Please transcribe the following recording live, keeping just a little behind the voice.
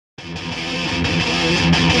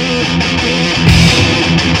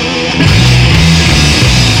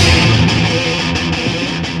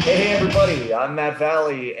Matt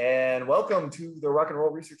Valley, and welcome to the Rock and Roll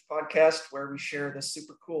Research Podcast, where we share the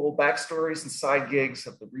super cool backstories and side gigs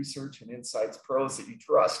of the research and insights pros that you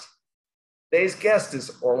trust. Today's guest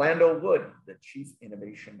is Orlando Wood, the Chief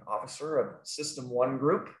Innovation Officer of System One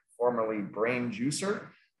Group, formerly Brain Juicer.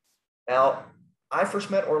 Now, I first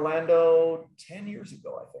met Orlando 10 years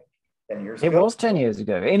ago, I think. 10 years ago. It was 10 years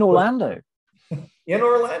ago in Orlando. In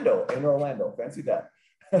Orlando. Fancy that.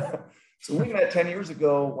 So we met 10 years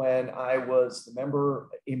ago when I was a member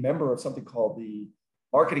of something called the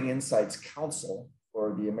Marketing Insights Council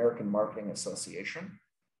for the American Marketing Association.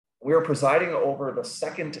 We were presiding over the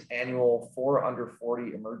second annual 4 Under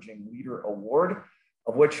 40 Emerging Leader Award,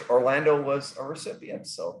 of which Orlando was a recipient.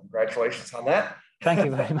 So congratulations on that. Thank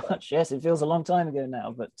you very much. Yes, it feels a long time ago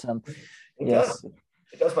now, but yes.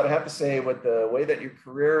 It does, but I have to say, with the way that your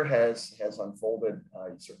career has unfolded,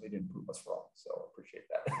 you certainly didn't prove us wrong. So appreciate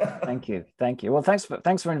that. Thank you. Well, thanks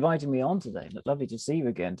for inviting me on today. Lovely to see you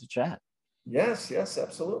again to chat. Yes,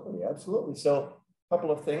 absolutely. So a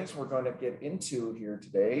couple of things we're going to get into here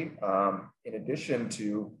today, in addition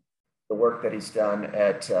to the work that he's done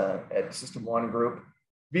at System One Group.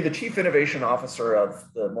 Be the Chief Innovation Officer of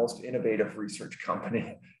the most innovative research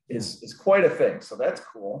company is quite a thing. So that's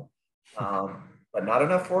cool. But not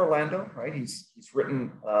enough for Orlando, right? He's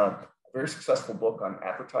written a very successful book on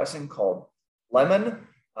advertising called Lemon,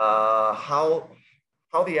 how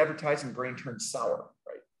the advertising brain turns sour,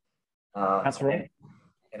 right? That's right.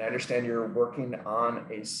 And I understand you're working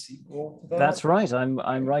on a sequel to that. That's right.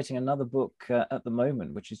 I'm writing another book at the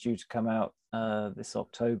moment, which is due to come out this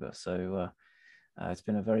October. So it's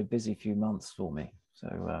been a very busy few months for me.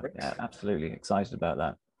 So yeah, absolutely excited about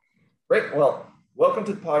that. Great. Well, welcome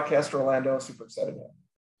to the podcast, Orlando. Super excited.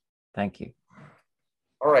 Thank you.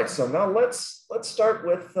 All right. So now let's start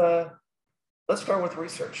with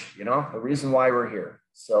research. You know, the reason why we're here.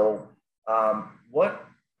 So what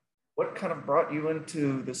kind of brought you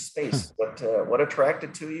into this space? What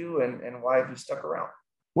attracted to you, and why have you stuck around?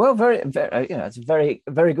 Well, it's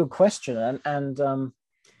a very good question, and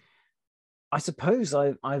I suppose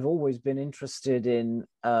I've always been interested in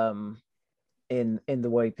the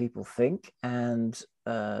way people think, and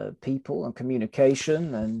people and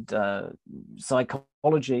communication and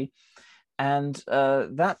psychology, and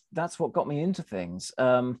that's what got me into things.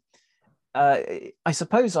 I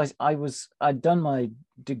suppose I'd done my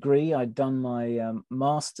degree, I'd done my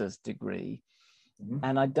master's degree,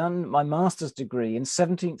 and I'd done my master's degree in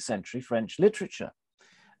 17th century French literature.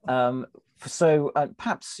 So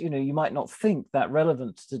perhaps you might not think that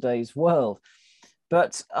relevant to today's world,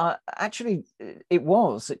 but actually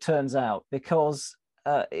it turns out, because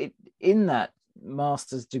in that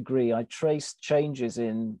master's degree I traced changes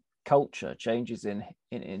in culture, changes in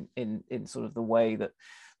sort of the way that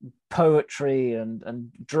poetry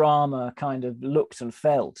and drama kind of looked and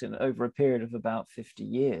felt over a period of about 50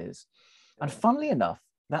 years. And funnily enough,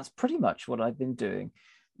 that's pretty much what I've been doing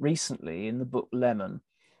recently in the book Lemon,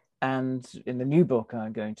 and in the new book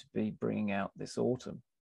I'm going to be bringing out this autumn.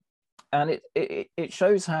 And it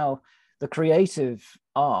shows how the creative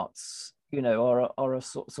arts, are a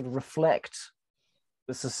sort of reflect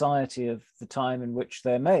the society of the time in which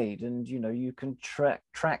they're made, and you can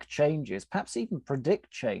track changes, perhaps even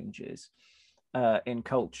predict changes in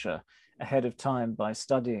culture ahead of time by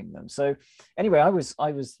studying them. So anyway, I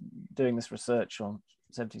was doing this research on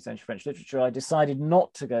 17th century French literature. I decided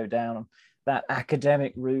not to go down that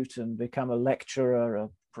academic route and become a lecturer, a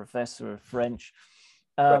professor of French,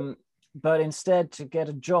 but instead to get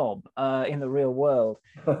a job in the real world.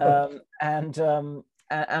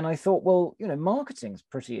 And I thought, well, marketing's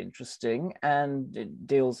pretty interesting, and it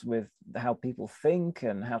deals with how people think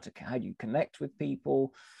and how you connect with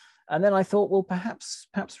people. And then I thought, well, perhaps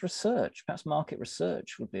market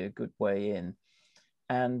research would be a good way in.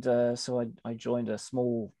 And so I joined a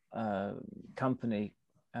small company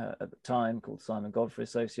at the time called Simon Godfrey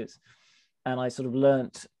Associates, and I sort of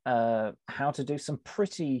learnt how to do some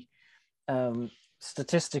pretty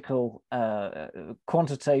statistical,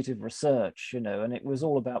 quantitative research, and it was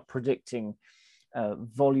all about predicting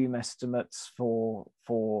volume estimates for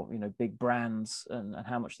big brands and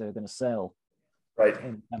how much they were going to sell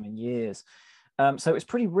in coming years. So it was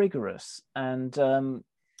pretty rigorous. And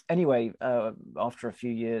anyway, after a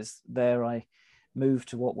few years there, I moved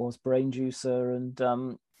to what was Brain Juicer, and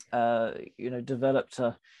developed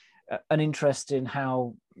an interest in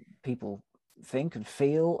how people think and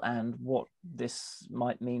feel, and what this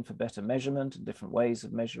might mean for better measurement and different ways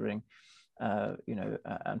of measuring,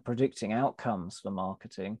 and predicting outcomes for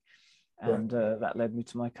marketing. And that led me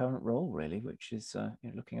to my current role, really, which is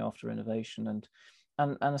looking after innovation and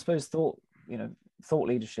I suppose thought thought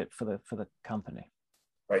leadership for the company.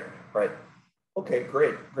 Right, right. Okay,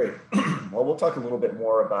 great, great. Well, we'll talk a little bit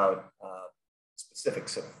more about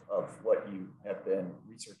specifics of what you have been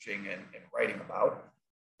researching and writing about.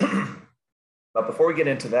 But before we get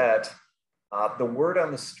into that, the word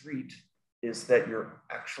on the street is that you're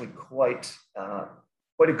actually quite a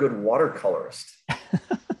good watercolorist.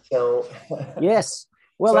 So yes,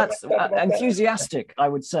 well, so that's enthusiastic, I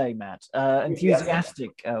would say, Matt.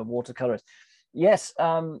 Enthusiastic watercolorist. Yes.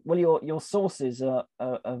 Well, your sources are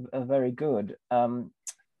very good.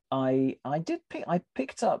 I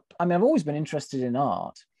picked up. I mean, I've always been interested in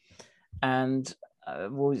art, and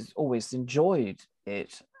always enjoyed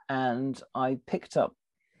it. And I picked up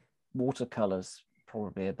watercolors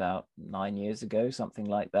probably about 9 years ago, something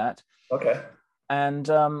like that. Okay. And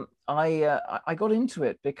I got into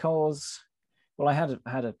it because, well, I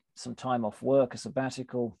had some time off work, a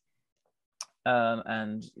sabbatical,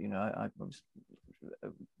 and I was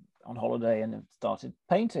on holiday and started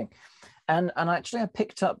painting, and actually I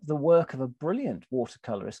picked up the work of a brilliant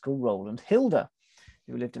watercolorist called Roland Hilder,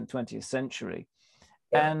 who lived in the 20th century.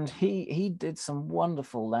 And he did some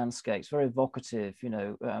wonderful landscapes, very evocative,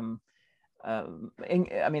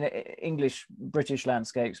 English, British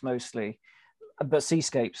landscapes mostly, but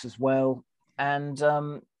seascapes as well. And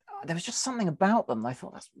there was just something about them. I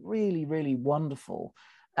thought, that's really, really wonderful.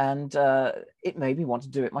 And it made me want to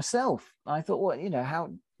do it myself. I thought, well,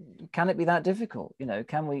 how can it be that difficult?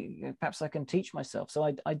 Perhaps I can teach myself.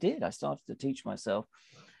 So I did. I started to teach myself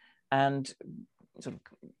and sort of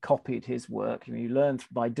copied his work. You learn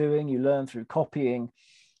by doing, you learn through copying,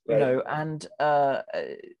 right. And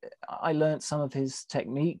I learned some of his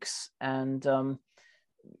techniques and,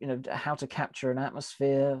 how to capture an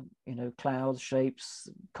atmosphere, clouds, shapes,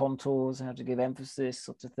 contours, how to give emphasis,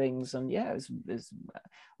 sorts of things. And yeah, it's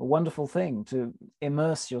a wonderful thing to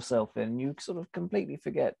immerse yourself in. You sort of completely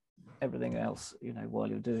forget everything else, while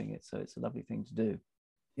you're doing it. So it's a lovely thing to do.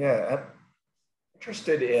 Yeah. I'm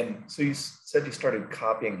interested in, so you said you started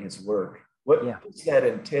copying his work. What does that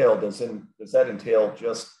entail? Does that entail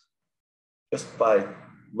just by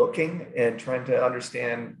looking and trying to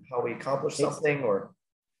understand how he accomplished something, or?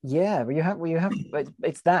 Yeah, well, you have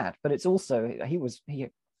it's that, but it's also he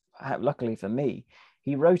luckily for me,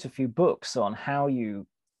 he wrote a few books on how you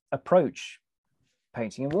approach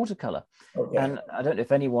painting in watercolor. Okay. And I don't know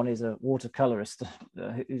if anyone is a watercolorist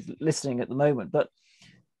who's listening at the moment, but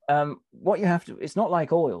what you have to, it's not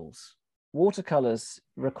like oils. Watercolors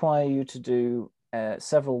require you to do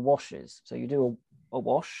several washes. So you do a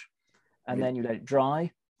wash, and then you let it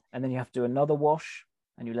dry, and then you have to do another wash,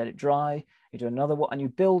 and you let it dry. You do another one, and you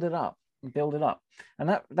build it up and build it up.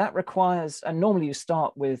 And that requires, and normally you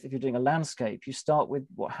start with, if you're doing a landscape, you start with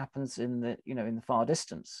what happens in the far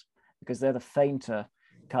distance, because they're the fainter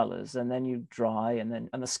colors, and then you dry, and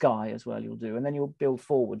the sky as well you'll do, and then you'll build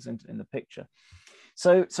forwards in the picture.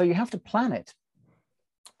 So you have to plan it,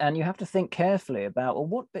 and you have to think carefully about, well,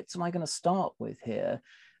 what bits am I going to start with here?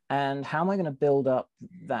 And how am I going to build up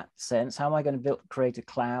that sense? How am I going to create a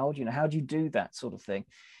cloud? How do you do that sort of thing?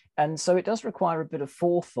 And so it does require a bit of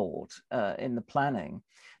forethought in the planning,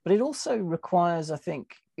 but it also requires, I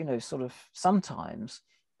think, sort of sometimes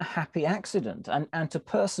a happy accident, and to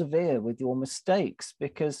persevere with your mistakes,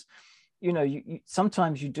 because, you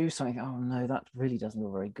sometimes you do something, oh no, that really doesn't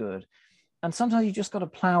look very good. And sometimes you just got to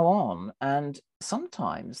plow on, and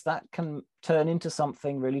sometimes that can turn into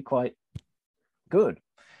something really quite good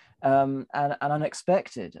and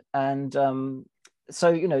unexpected. And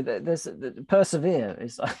so there's persevere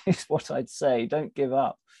is what I'd say. Don't give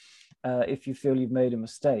up if you feel you've made a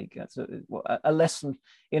mistake. That's a lesson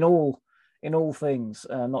in all things,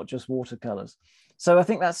 not just watercolors. So I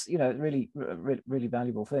think that's really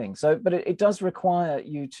valuable thing. So, but it does require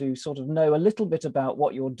you to sort of know a little bit about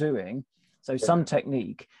what you're doing. So some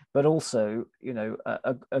technique, but also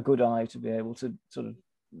a good eye to be able to sort of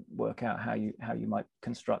work out how you might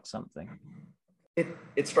construct something.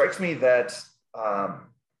 It strikes me that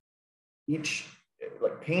each,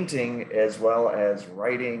 like painting as well as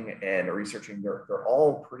writing and researching, they're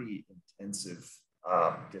all pretty intensive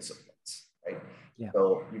disciplines, right? Yeah.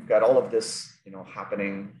 So you've got all of this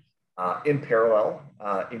happening in parallel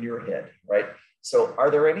in your head, right? So are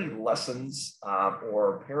there any lessons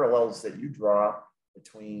or parallels that you draw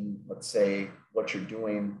between, let's say, what you're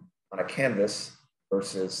doing on a canvas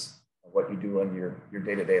versus what you do in your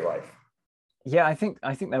day-to-day life? Yeah, I think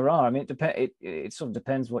there are. I mean, it sort of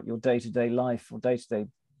depends what your day-to-day life or day-to-day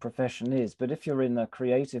profession is. But if you're in a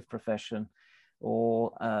creative profession,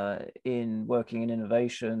 or in working in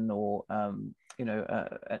innovation, or an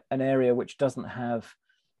area which doesn't have,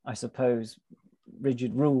 I suppose,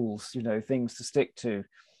 rigid rules, you know, things to stick to,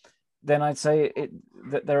 then I'd say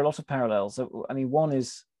that there are a lot of parallels. I mean, one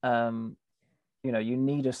is, you know, you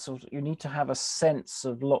need to have a sense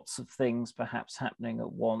of lots of things perhaps happening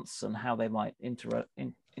at once and how they might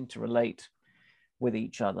interrelate with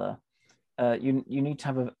each other. You need to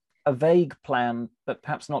have a vague plan, but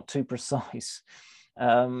perhaps not too precise,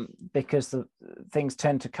 because the things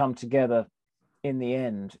tend to come together in the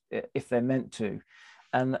end if they're meant to.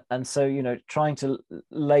 And so, you know, trying to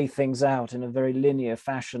lay things out in a very linear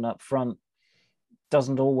fashion up front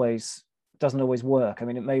doesn't always work. I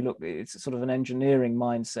mean, it's sort of an engineering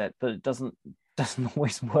mindset, but it doesn't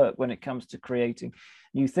always work when it comes to creating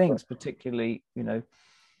new things, particularly, you know,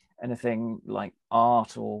 anything like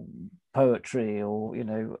art or poetry or, you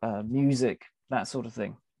know, music, that sort of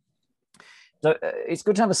thing. So it's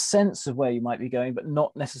good to have a sense of where you might be going, but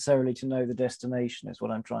not necessarily to know the destination, is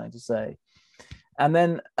what I'm trying to say. And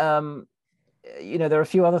then, you know, there are a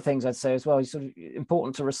few other things I'd say as well. It's sort of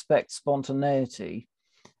important to respect spontaneity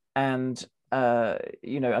and,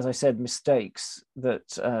 you know, as I said, mistakes that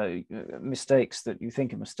you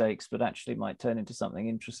think are mistakes, but actually might turn into something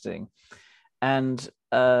interesting. And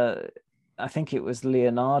I think it was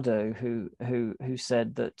Leonardo who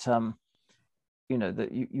said that, you know,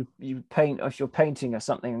 that you paint, if you're painting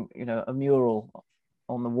something, you know, a mural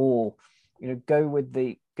on the wall, you know, go with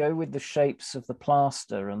the shapes of the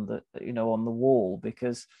plaster and the, you know, on the wall,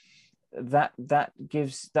 because that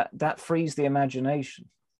frees the imagination,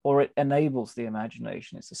 or it enables the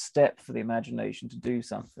imagination. It's a step for the imagination to do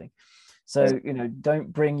something. So, you know,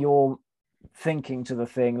 don't bring your thinking to the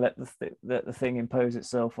thing, let the thing impose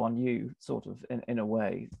itself on you, sort of, in a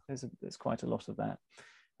way. There's quite a lot of that.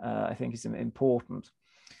 I think is important.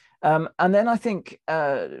 And then I think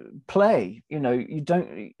play, you know, you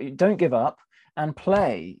don't give up, and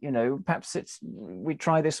play, you know, perhaps we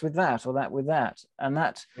try this with that or that with that. And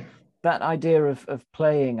that idea of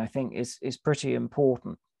playing, I think, is pretty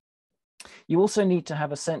important. You also need to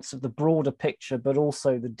have a sense of the broader picture, but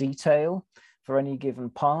also the detail for any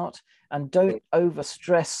given part. And don't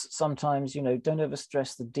overstress sometimes, you know, don't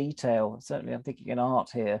overstress the detail. Certainly I'm thinking in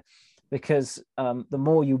art here, because the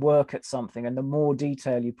more you work at something and the more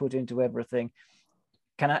detail you put into everything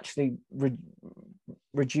can actually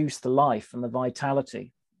reduce the life and the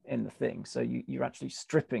vitality in the thing. So you're actually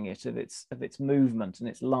stripping it of its movement and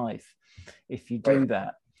its life if you do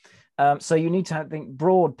that. So you need to think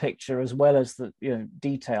broad picture as well as the, you know,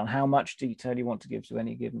 detail, how much detail you want to give to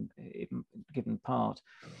any given part.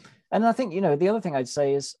 And I think, you know, the other thing I'd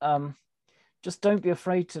say is just don't be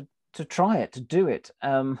afraid to try it, to do it.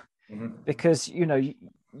 Because, you know,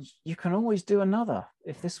 you can always do another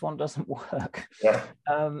if this one doesn't work. Yeah.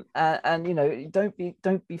 And you know, don't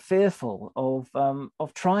be fearful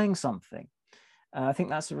of trying something. I think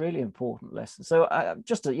that's a really important lesson. So I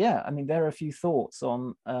mean, there are a few thoughts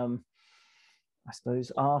on I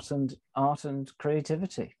suppose art and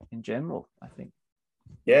creativity in general, I think.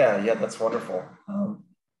 Yeah, that's wonderful.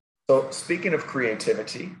 So speaking of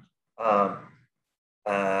creativity, I'm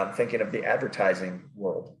thinking of the advertising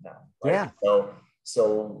world now, right? Yeah.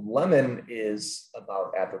 So Lemon is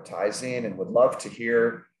about advertising, and would love to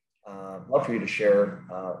hear, love for you to share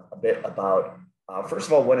a bit about, first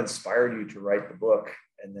of all, what inspired you to write the book,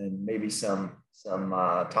 and then maybe some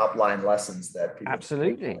top line lessons that people.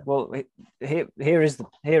 Absolutely. Well, here is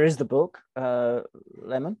the book,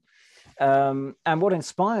 Lemon, and what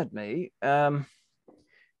inspired me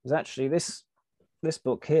was actually this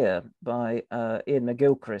book here by Ian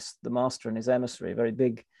McGilchrist, The Master and His Emissary, a very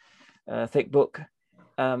big, thick book,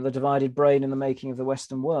 The Divided Brain in the Making of the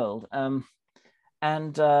Western World. I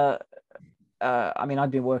mean,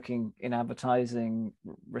 I'd been working in advertising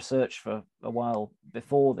research for a while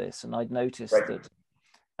before this, and I'd noticed that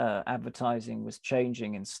advertising was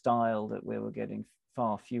changing in style, that we were getting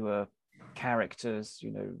far fewer characters,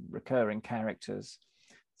 you know, recurring characters,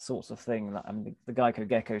 sorts of thing. I mean, the Geico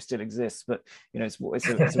Gecko still exists, but, you know, it's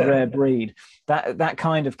a rare breed. That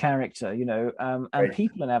kind of character, you know, and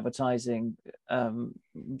people in advertising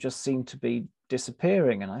just seem to be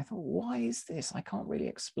disappearing. And I thought, why is this? I can't really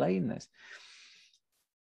explain this.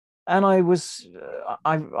 And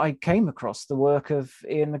I came across the work of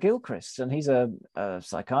Ian McGilchrist, and he's a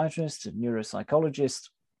psychiatrist, a neuropsychologist,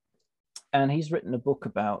 and he's written a book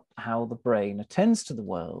about how the brain attends to the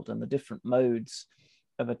world and the different modes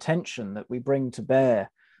of attention that we bring to bear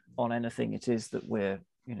on anything it is that we're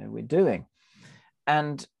doing.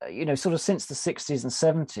 And, you know, sort of since the 60s and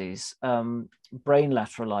 70s, brain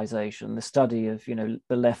lateralization, the study of, you know,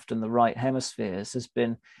 the left and the right hemispheres, has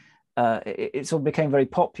been it sort of became very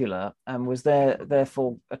popular and was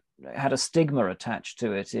therefore had a stigma attached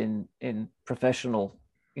to it in professional,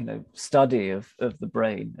 study of the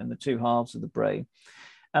brain and the two halves of the brain.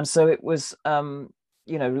 And so it was,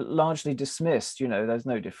 largely dismissed. There's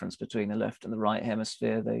no difference between the left and the right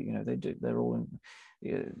hemisphere. They're all in,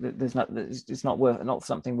 it's not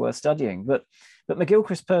something worth studying. But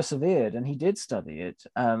McGilchrist persevered, and he did study it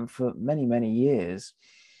for many, many years.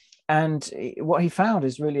 And what he found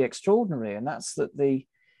is really extraordinary, and that's that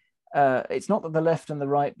it's not that the left and the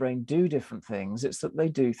right brain do different things, it's that they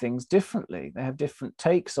do things differently. They have different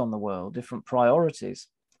takes on the world, different priorities,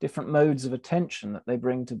 different modes of attention that they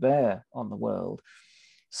bring to bear on the world.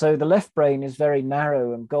 So the left brain is very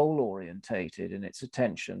narrow and goal-orientated in its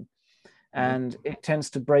attention, and it tends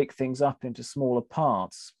to break things up into smaller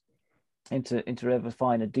parts, into ever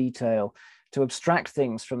finer detail, to abstract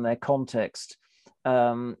things from their context.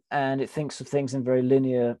 And it thinks of things in very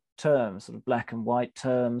linear terms, sort of black and white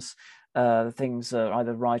terms. Things are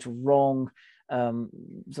either right or wrong,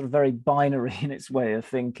 sort of very binary in its way of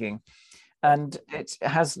thinking. And it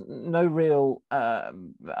has no real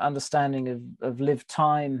understanding of lived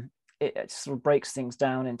time. It sort of breaks things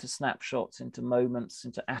down into snapshots, into moments,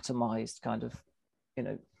 into atomized kind of,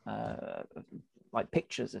 like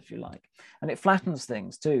pictures, if you like. And it flattens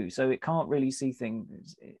things too. So it can't really see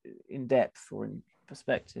things in depth or in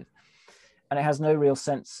perspective. And it has no real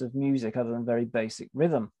sense of music other than very basic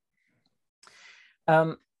rhythm.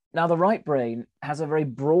 Now, the right brain has a very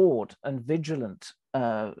broad and vigilant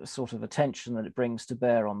sort of attention that it brings to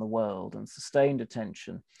bear on the world, and sustained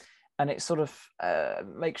attention. And it sort of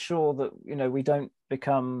makes sure that, we don't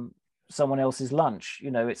become someone else's lunch.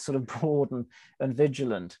 It's sort of broad and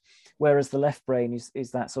vigilant, whereas the left brain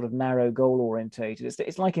is that sort of narrow, goal orientated.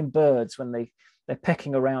 It's like in birds when they're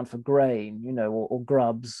pecking around for grain, or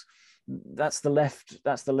grubs. That's the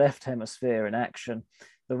left hemisphere in action.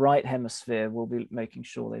 The right hemisphere will be making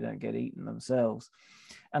sure they don't get eaten themselves.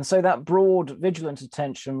 And so that broad, vigilant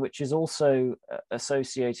attention, which is also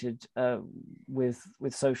associated with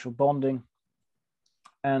social bonding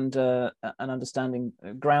and understanding,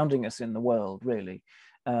 grounding us in the world, really,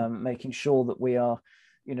 making sure that we are,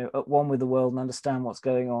 at one with the world and understand what's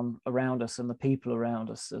going on around us and the people around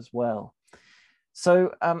us as well.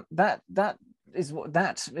 So that is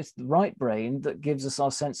the right brain that gives us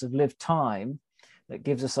our sense of lived time, that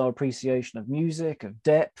gives us our appreciation of music, of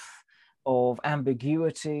depth, of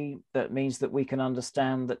ambiguity. That means that we can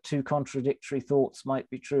understand that two contradictory thoughts might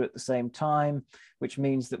be true at the same time, which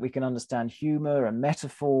means that we can understand humor and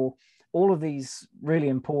metaphor, all of these really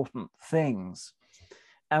important things.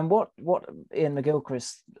 And what Iain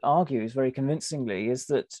McGilchrist argues very convincingly is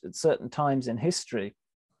that at certain times in history,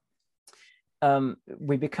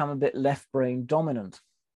 we become a bit left brain dominant.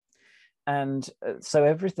 And so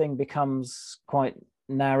everything becomes quite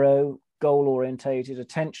narrow, goal orientated,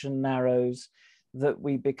 attention narrows, that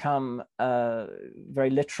we become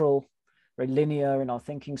very literal, very linear in our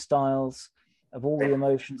thinking styles. Of all the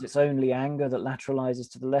emotions, it's only anger that lateralizes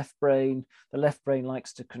to the left brain. The left brain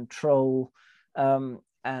likes to control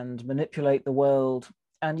and manipulate the world.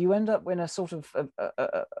 And you end up in a sort of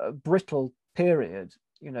a brittle period,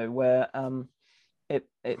 where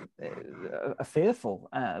a fearful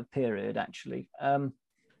period, actually.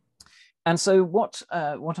 And so what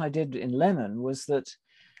I did in Lemon was that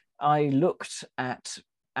I looked at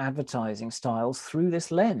advertising styles through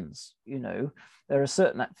this lens. There are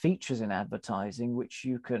certain features in advertising which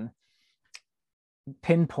you can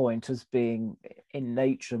pinpoint as being in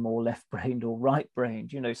nature more left-brained or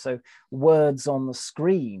right-brained, so words on the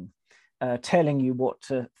screen telling you what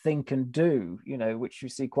to think and do, which you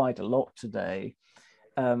see quite a lot today.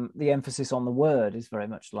 The emphasis on the word is very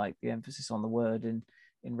much like the emphasis on the word in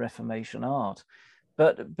Reformation art,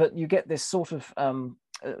 but you get this sort of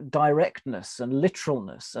directness and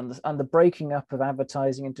literalness, and the breaking up of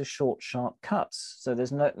advertising into short, sharp cuts. So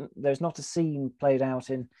there's not a scene played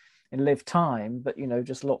out in lived time, but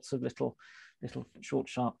just lots of little short,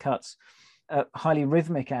 sharp cuts. Highly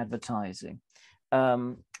rhythmic advertising.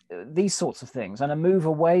 These sorts of things, and a move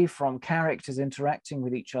away from characters interacting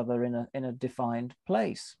with each other in a defined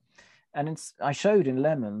place. And I showed in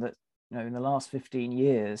Lemon that in the last 15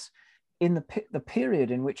 years, in the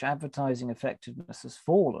period in which advertising effectiveness has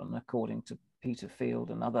fallen, according to Peter Field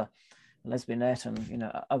and other Lesbianet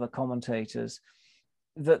and other commentators,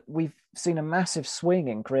 that we've seen a massive swing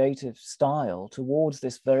in creative style towards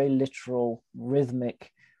this very literal,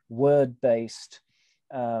 rhythmic, word-based,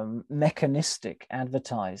 mechanistic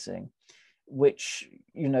advertising, which,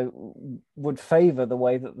 you know, would favor the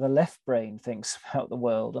way that the left brain thinks about the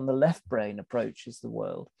world and the left brain approaches the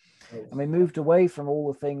world. And we moved away from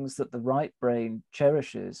all the things that the right brain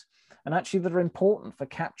cherishes and actually that are important for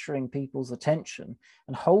capturing people's attention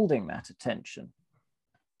and holding that attention,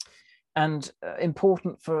 and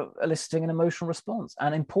important for eliciting an emotional response,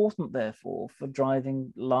 and important, therefore, for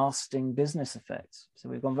driving lasting business effects. So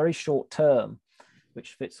we've gone very short term,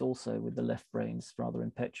 which fits also with the left brain's rather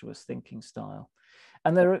impetuous thinking style.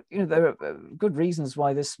 And there are good reasons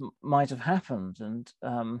why this might have happened. And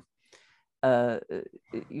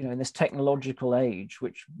in this technological age,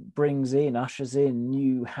 which ushers in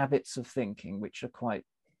new habits of thinking, which are quite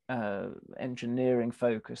engineering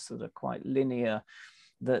focused, that are quite linear,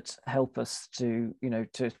 that help us to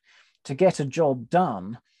get a job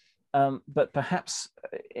done, but perhaps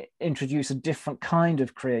introduce a different kind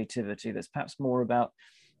of creativity that's perhaps more about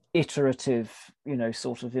iterative,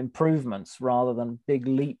 sort of improvements rather than big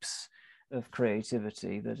leaps of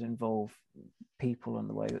creativity that involve people and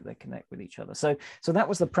the way that they connect with each other. So that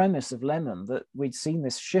was the premise of Lemon, that we'd seen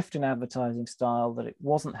this shift in advertising style, that it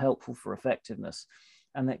wasn't helpful for effectiveness,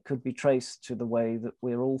 and that could be traced to the way that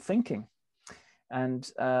we're all thinking. And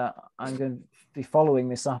I'm going to be following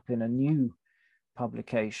this up in a new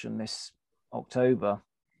publication this October,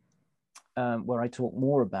 where I talk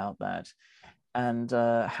more about that, and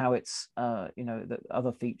how it's, that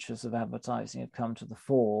other features of advertising have come to the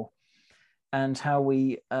fore, and how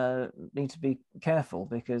we need to be careful,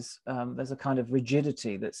 because there's a kind of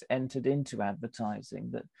rigidity that's entered into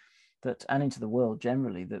advertising that and into the world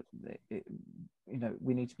generally that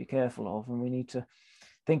we need to be careful of, and we need to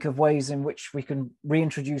think of ways in which we can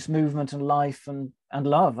reintroduce movement and life and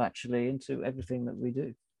love actually into everything that we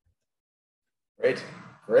do. Great.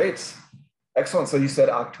 Excellent. So you said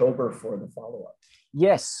October for the follow-up.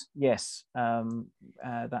 Yes. That's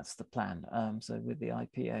the plan. So with the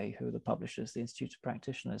IPA, who are the publishers, the Institute of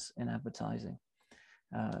Practitioners in Advertising.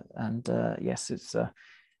 Yes, it's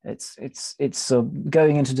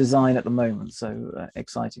going into design at the moment. So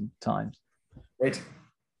exciting times. Great.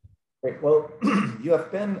 Well, you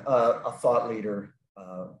have been a thought leader,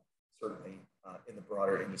 certainly in the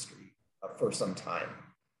broader industry for some time,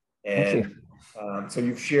 and so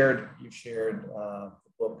you've shared the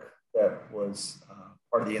book that was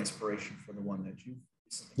part of the inspiration for the one that you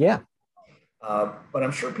recently wrote. But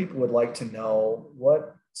I'm sure people would like to know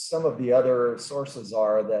what some of the other sources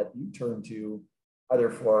are that you turn to, either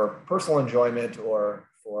for personal enjoyment or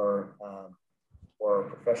for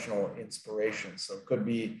professional inspiration. So it could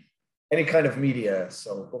be any kind of media,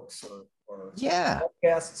 so books or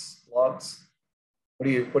podcasts, blogs.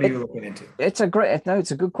 What are you looking into? It's a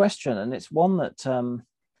good question, and it's one that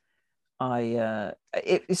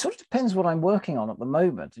it sort of depends what I'm working on at the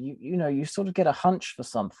moment. And you sort of get a hunch for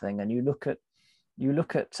something, and you look at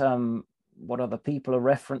what other people are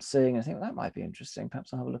referencing, and think, well, that might be interesting.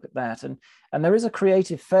 Perhaps I'll have a look at that. And there is a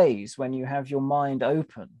creative phase when you have your mind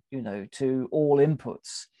open, to all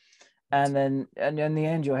inputs. And then in the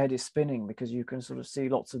end, your head is spinning because you can sort of see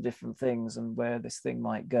lots of different things and where this thing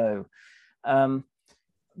might go. But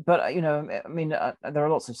there are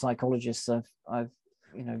lots of psychologists I've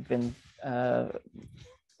been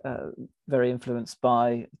very influenced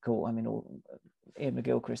by. Ian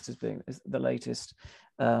McGilchrist is the latest.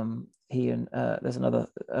 He and there's another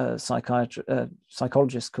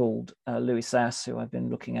psychologist called Louis Sass, who I've been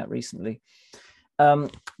looking at recently.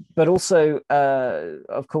 But also,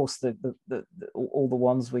 of course, all the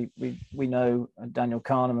ones we know: Daniel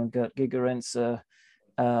Kahneman, Gert Gigerenzer,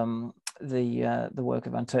 the work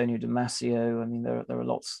of Antonio Damasio. I mean, there are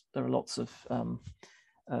lots of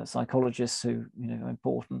psychologists who are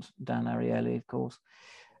important. Dan Ariely, of course.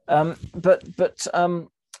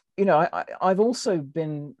 I've also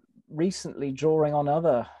been recently drawing on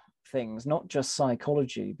other things, not just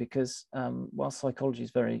psychology, because while psychology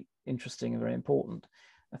is very interesting and very important,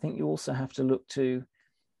 I think you also have to look to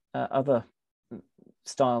other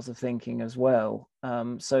styles of thinking as well.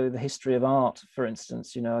 So the history of art, for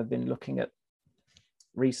instance, I've been looking at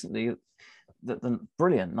recently the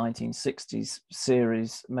brilliant 1960s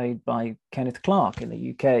series made by Kenneth Clark in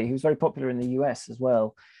the UK, who's very popular in the US as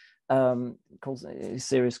well, called a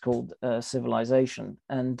series called Civilization.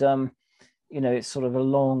 And it's sort of a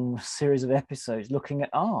long series of episodes looking at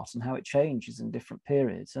art and how it changes in different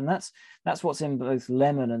periods. And that's what's in both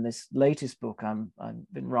Lemon and this latest book I've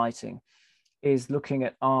been writing, is looking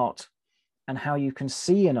at art and how you can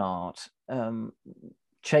see in art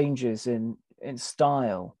changes in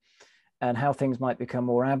style, and how things might become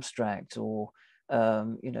more abstract or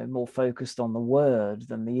more focused on the word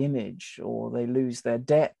than the image, or they lose their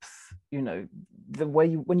depth you know, the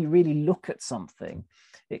way when you really look at something,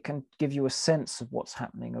 it can give you a sense of what's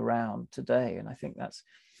happening around today. And I think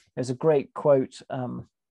there's a great quote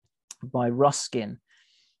by Ruskin,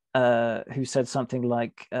 who said something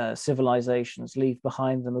like, civilizations leave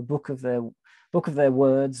behind them a book of their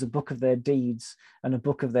words, a book of their deeds, and a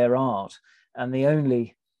book of their art. And the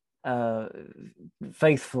only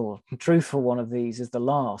faithful, truthful one of these is the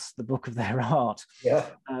last, the book of their art. Yeah.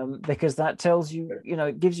 Because that tells you, you know,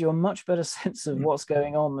 it gives you a much better sense of what's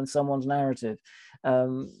going on than someone's narrative.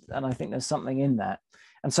 And I think there's something in that.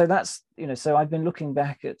 And so that's, you know, so I've been looking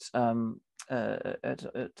back at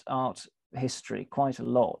art history quite a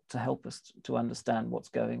lot to help us to understand what's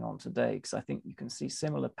going on today, because I think you can see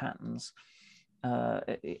similar patterns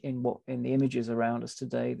in the images around us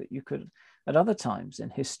today that you could at other times in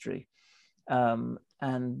history, and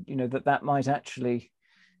you know that might actually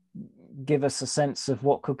give us a sense of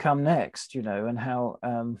what could come next, you know, and how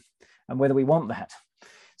and whether we want that.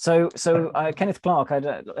 So Kenneth Clark, I'd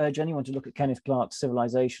urge anyone to look at Kenneth Clark's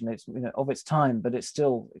Civilization. It's, you know, of its time, but it's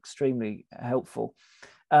still extremely helpful.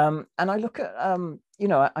 And I look at, you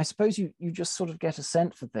know, I suppose you just sort of get a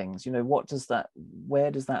sense for things, you know, where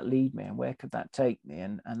does that lead me and where could that take me?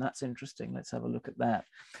 And that's interesting. Let's have a look at that.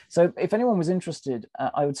 So if anyone was interested,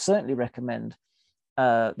 I would certainly recommend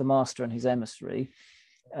The Master and His Emissary.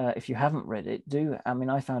 If you haven't read it, do. I mean,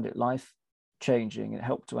 I found it life-changing. It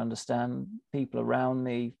helped to understand people around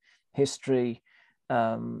me, history,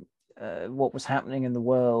 what was happening in the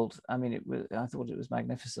world. I mean, I thought it was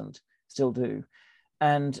magnificent, still do.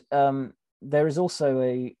 And there is also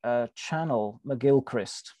a channel,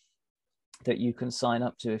 McGilchrist, that you can sign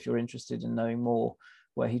up to if you're interested in knowing more,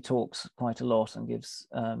 where he talks quite a lot and gives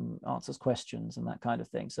answers questions and that kind of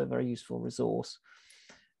thing. So a very useful resource.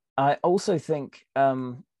 I also think, I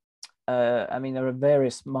mean, there are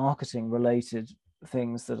various marketing related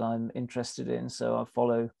things that I'm interested in. So I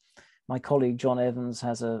follow my colleague John Evans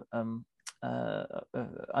has another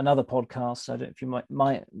podcast. I don't know if you might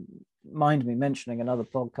mind me mentioning another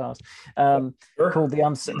podcast Sure. called the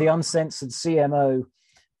Uncensored CMO,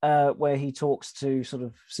 where he talks to sort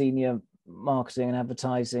of senior marketing and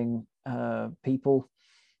advertising people,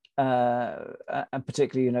 and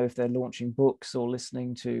particularly, you know, if they're launching books or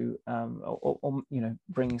listening to or you know,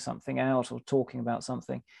 bringing something out or talking about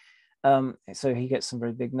something. So he gets some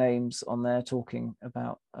very big names on there talking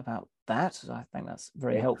about that. I think that's a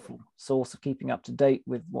very helpful source of keeping up to date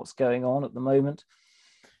with what's going on at the moment.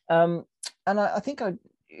 And I think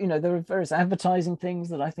you know, there are various advertising things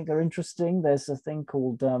that I think are interesting. There's a thing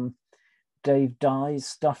called Dave Dye's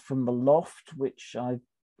Stuff from the Loft, which I've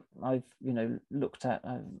you know, looked at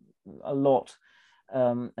a lot.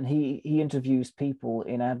 And he interviews people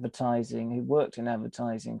in advertising who worked in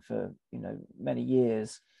advertising for, you know, many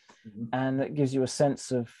years. Mm-hmm. And it gives you a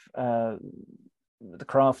sense of the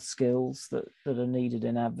craft skills that are needed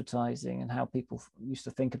in advertising and how people used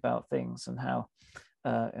to think about things and how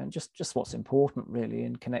and just what's important really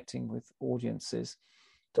in connecting with audiences.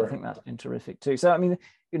 So I think that's been terrific too. So I mean,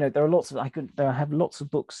 you know, there are lots of I have lots of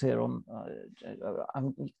books here on.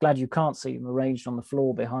 I'm glad you can't see them arranged on the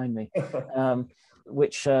floor behind me,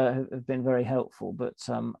 which have been very helpful. But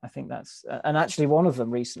I think that's and actually one of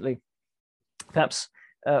them recently, perhaps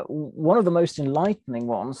one of the most enlightening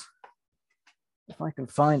ones. If I can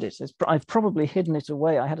find it, I've probably hidden it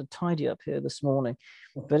away. I had a tidy up here this morning,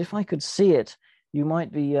 but if I could see it, you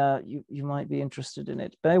might be you might be interested in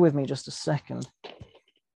it. Bear with me just a second.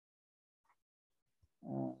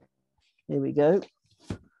 Here we go.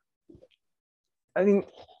 I think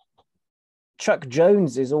Chuck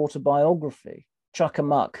Jones's autobiography,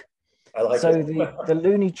 Chuck-a-Muck. I like so it. the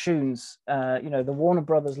Looney Tunes, you know, the Warner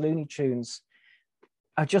Brothers Looney Tunes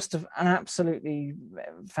are just an absolutely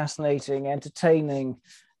fascinating, entertaining,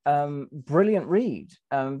 brilliant read,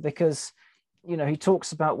 because, you know, he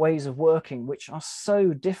talks about ways of working which are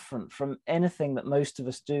so different from anything that most of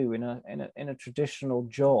us do in a traditional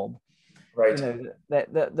job. Right. You know,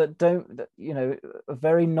 that don't, you know, a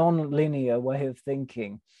very non-linear way of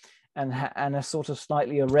thinking, and a sort of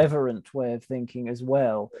slightly irreverent way of thinking as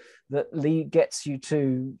well, that gets you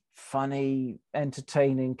to funny,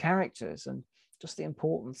 entertaining characters, and just the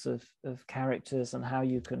importance of characters and how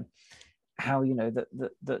you know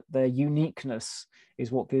that their uniqueness is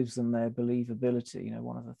what gives them their believability. You know,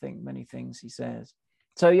 one of the many things he says.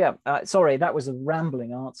 So yeah, sorry, that was a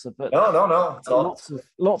rambling answer, but no,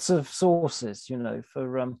 lots of sources, you know,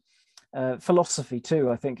 for philosophy too.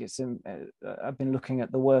 I think it's I've been looking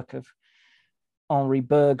at the work of Henri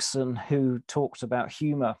Bergson, who talked about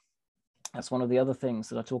humor. That's one of the other things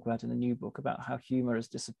that I talk about in the new book, about how humor has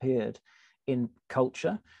disappeared in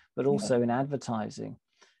culture, but also in advertising.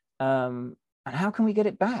 and how can we get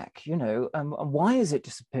it back? You know, and why is it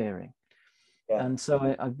disappearing? Yeah. And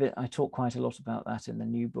so I talk quite a lot about that in the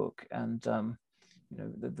new book, and you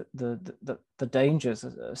know, the dangers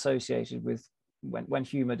associated with when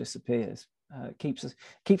humor disappears. Keeps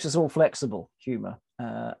us all flexible, humor,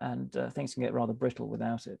 and things can get rather brittle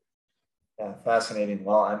without it. Yeah, fascinating.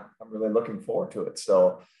 Well, I'm really looking forward to it.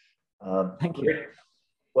 So, Thank great. you.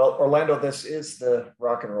 Well, Orlando, this is the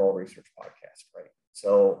Rock and Roll Research Podcast, right?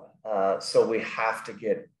 So, so we have to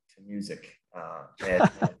get to music. And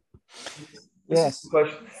Yes.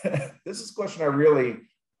 This is a question I really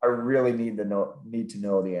need to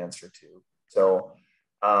know the answer to. So,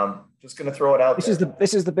 just going to throw it out. This is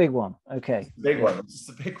the big one. Okay. Big one. This is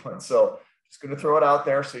the big one. So, just going to throw it out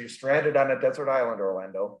there. So, you're stranded on a desert island,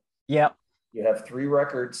 Orlando. Yeah. You have 3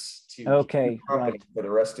 records to okay, keep company for the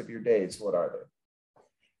rest of your days. What are they?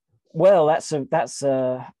 Well, that's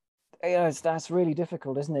really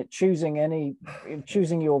difficult, isn't it? Choosing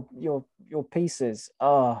your pieces.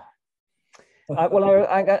 Well,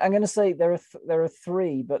 I'm going to say there are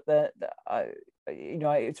 3, but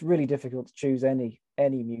it's really difficult to choose any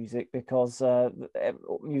music because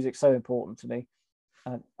music's so important to me.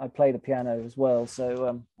 I play the piano as well,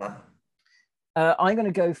 so I'm going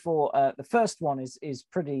to go for the first one is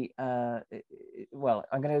pretty well.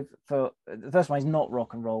 I'm going to for the first one is not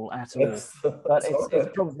rock and roll at all, but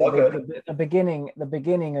it's probably the beginning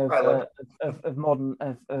of modern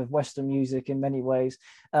of Western music in many ways.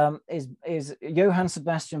 Is Johann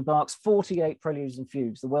Sebastian Bach's 48 Preludes and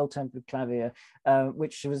Fugues, the Well-Tempered Clavier,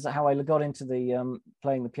 which was how I got into the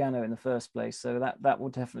playing the piano in the first place. So that will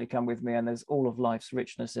definitely come with me, and there's all of life's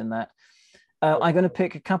richness in that. I'm going to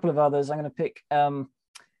pick a couple of others. I'm going to pick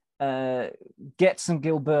Getz and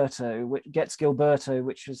Gilberto,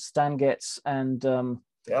 which was Stan Getz and Astrid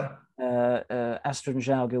and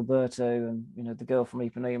João Gilberto, and the girl from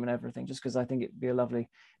Ipanema and everything. Just because I think it'd be a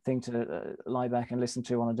lovely thing to lie back and listen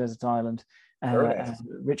to on a desert island.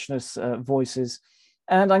 Richness, voices,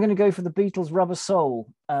 and I'm going to go for the Beatles' Rubber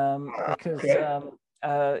Soul because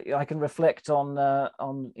I can reflect on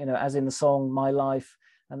as in the song My Life,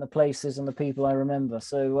 and the places and the people I remember.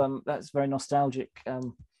 So that's a very nostalgic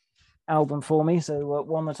album for me. So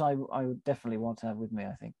one that I would definitely want to have with me,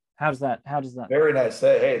 I think. How does that? Very nice.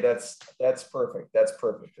 Hey, that's perfect. That's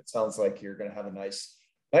perfect. It sounds like you're going to have a nice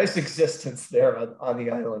existence there on the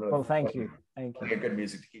island. Well, thank you. Good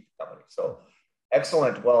music to keep you company. So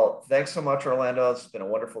excellent. Well, thanks so much, Orlando. It's been a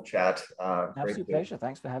wonderful chat. Absolute pleasure.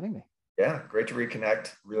 Thanks for having me. Yeah, great to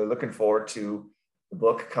reconnect. Really looking forward to the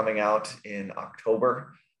book coming out in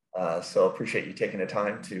October. So appreciate you taking the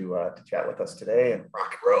time to chat with us today, and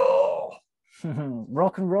rock and roll.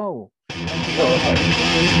 Rock and roll.